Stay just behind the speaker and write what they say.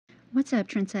What's up,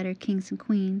 Trendsetter kings and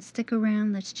queens? Stick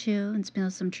around, let's chill and spill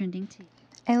some trending tea.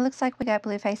 It looks like we got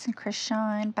Blueface and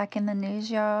Chrisean back in the news,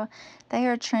 y'all. They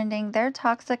are trending. Their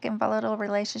toxic and volatile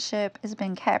relationship has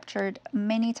been captured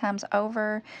many times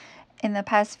over in the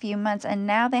past few months, and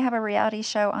now they have a reality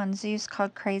show on Zeus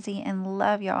called Crazy in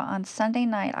Love, y'all. On Sunday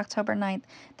night, October 9th,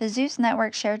 the Zeus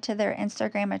Network shared to their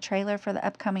Instagram a trailer for the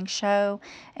upcoming show,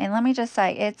 and let me just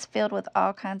say, it's filled with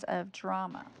all kinds of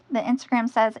drama. The Instagram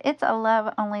says, "It's a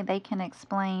love only they can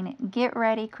explain. Get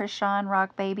ready, Chrisean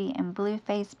Rock Baby and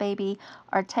Blueface Baby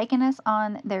are taking us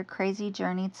on their crazy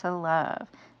journey to love.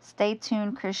 Stay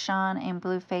tuned, Chrisean and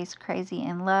Blueface Crazy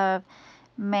in Love."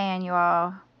 Man, you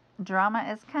all, drama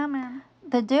is coming.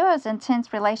 The duo's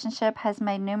intense relationship has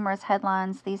made numerous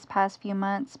headlines these past few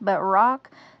months, but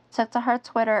Rock took to her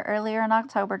Twitter earlier in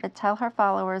October to tell her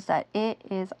followers that it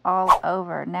is all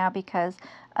over now because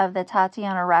of the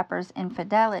Tatiana rapper's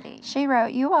infidelity. She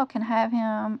wrote, "You all can have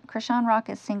him. Chrisean Rock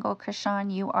is single.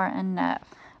 Chrisean, you are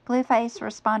enough." Blueface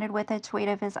responded with a tweet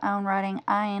of his own writing,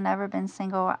 "I ain't never been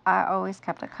single, I always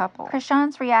kept a couple."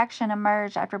 Chrisean's reaction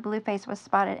emerged after Blueface was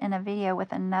spotted in a video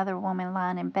with another woman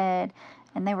lying in bed,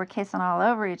 and they were kissing all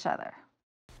over each other.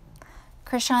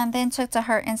 Chrisean then took to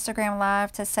her Instagram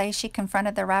Live to say she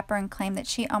confronted the rapper and claimed that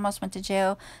she almost went to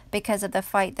jail because of the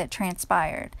fight that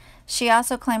transpired. She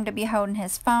also claimed to be holding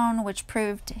his phone, which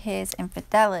proved his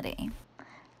infidelity.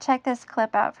 Check this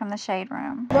clip out from the Shade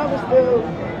Room. I was still,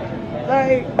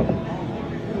 like,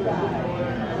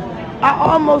 I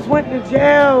almost went to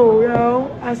jail,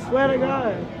 yo. I swear to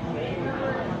God.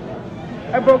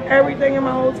 I broke everything in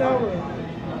my hotel room.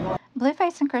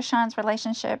 Blueface and Chrisean's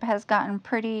relationship has gotten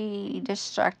pretty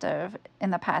destructive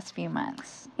in the past few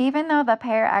months. Even though the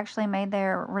pair actually made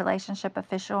their relationship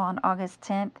official on August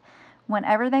 10th,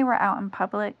 whenever they were out in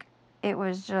public, it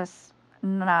was just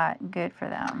not good for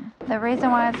them. The reason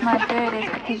why it's not good is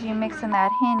because you mix in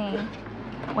that Henny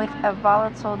with a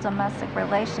volatile domestic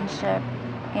relationship,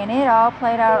 and it all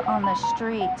played out on the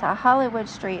street, to Hollywood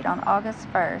Street on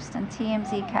August 1st, and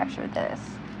TMZ captured this.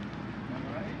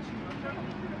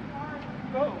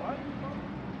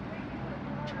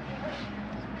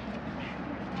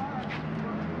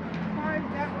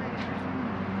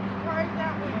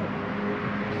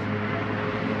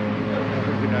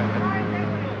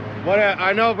 What?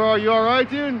 I know, bro. You all right,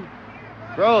 dude?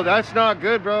 Bro, that's not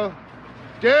good, bro.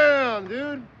 Damn,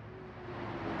 dude.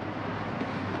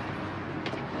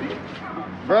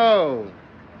 Bro.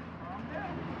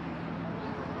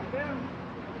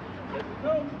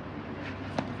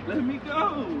 Let me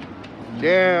go.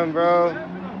 Damn, bro.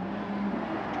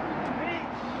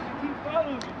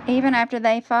 Even after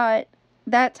they fought,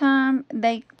 that time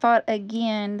they fought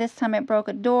again. This time it broke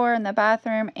a door in the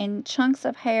bathroom and chunks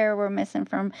of hair were missing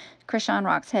from Chrisean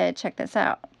Rock's head. Check this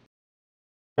out.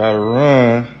 Gotta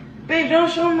run. Babe, don't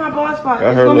show me my bald spot. Got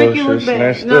It's her gonna little make you look shit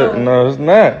bad. snatched up. No, it's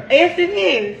not. Yes, it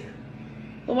is.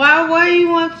 Why you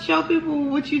want to show people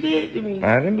what you did to me?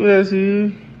 I didn't do that to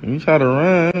you. You try to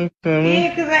run. You feel me? Yeah,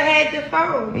 because I had the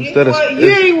phone. Instead of- You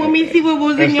ain't want me to see what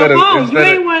was in your instead of- phone. You instead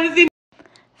ain't of- want to see.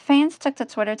 Fans took to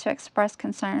Twitter to express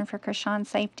concern for Chrisean's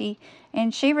safety,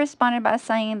 and she responded by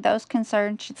saying those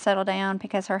concerns should settle down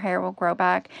because her hair will grow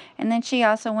back. And then she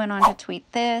also went on to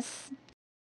tweet this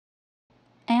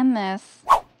and this.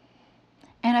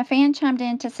 And a fan chimed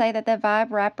in to say that the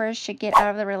Vibe rappers should get out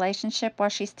of the relationship while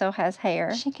she still has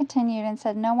hair. She continued and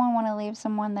said, "No one want to leave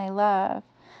someone they love.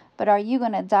 But are you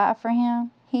going to die for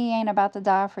him? He ain't about to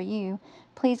die for you.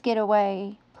 Please get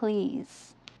away,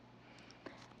 please."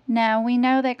 Now, we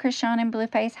know that Chrisean and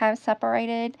Blueface have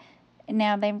separated.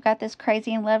 Now, they've got this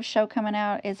Crazy in Love show coming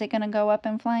out. Is it going to go up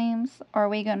in flames? Or are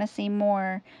we going to see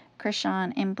more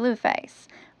Chrisean and Blueface?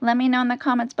 Let me know in the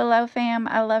comments below, fam.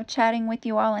 I love chatting with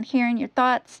you all and hearing your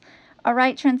thoughts. All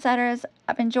right, Trendsetters,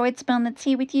 I've enjoyed spilling the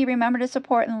tea with you. Remember to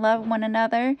support and love one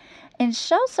another. And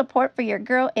show support for your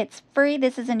girl. It's free.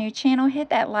 This is a new channel. Hit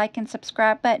that like and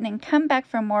subscribe button and come back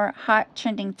for more hot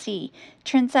trending tea.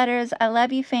 Trendsetters, I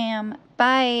love you, fam.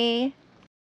 Bye.